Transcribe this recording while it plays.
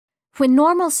When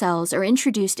normal cells are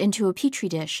introduced into a petri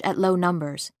dish at low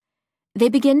numbers, they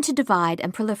begin to divide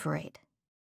and proliferate.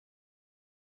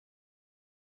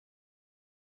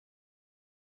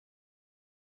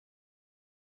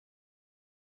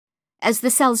 As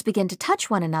the cells begin to touch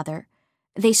one another,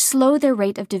 they slow their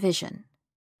rate of division.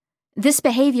 This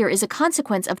behavior is a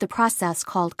consequence of the process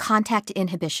called contact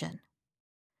inhibition.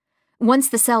 Once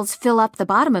the cells fill up the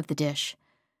bottom of the dish,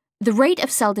 the rate of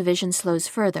cell division slows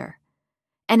further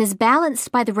and is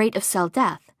balanced by the rate of cell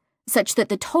death, such that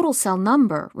the total cell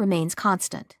number remains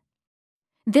constant.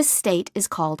 This state is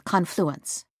called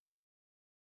confluence.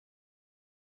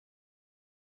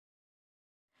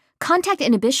 Contact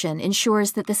inhibition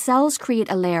ensures that the cells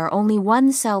create a layer only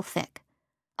one cell thick,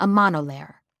 a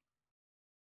monolayer.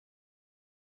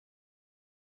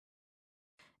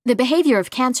 The behavior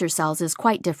of cancer cells is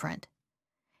quite different.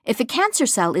 If a cancer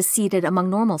cell is seated among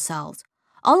normal cells,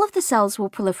 all of the cells will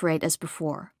proliferate as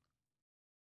before.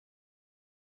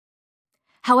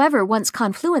 However, once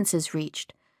confluence is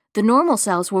reached, the normal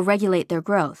cells will regulate their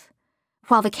growth,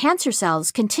 while the cancer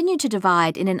cells continue to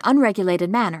divide in an unregulated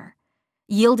manner,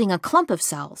 yielding a clump of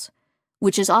cells,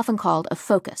 which is often called a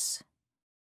focus.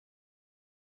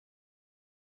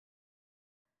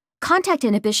 Contact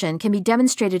inhibition can be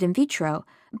demonstrated in vitro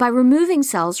by removing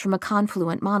cells from a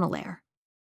confluent monolayer.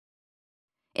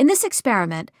 In this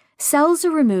experiment, cells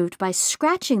are removed by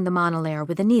scratching the monolayer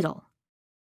with a needle.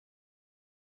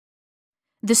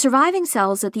 The surviving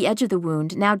cells at the edge of the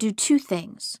wound now do two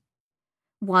things.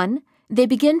 One, they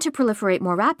begin to proliferate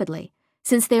more rapidly,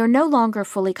 since they are no longer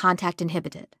fully contact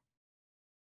inhibited.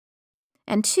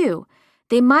 And two,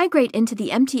 they migrate into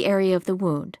the empty area of the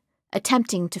wound,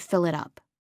 attempting to fill it up.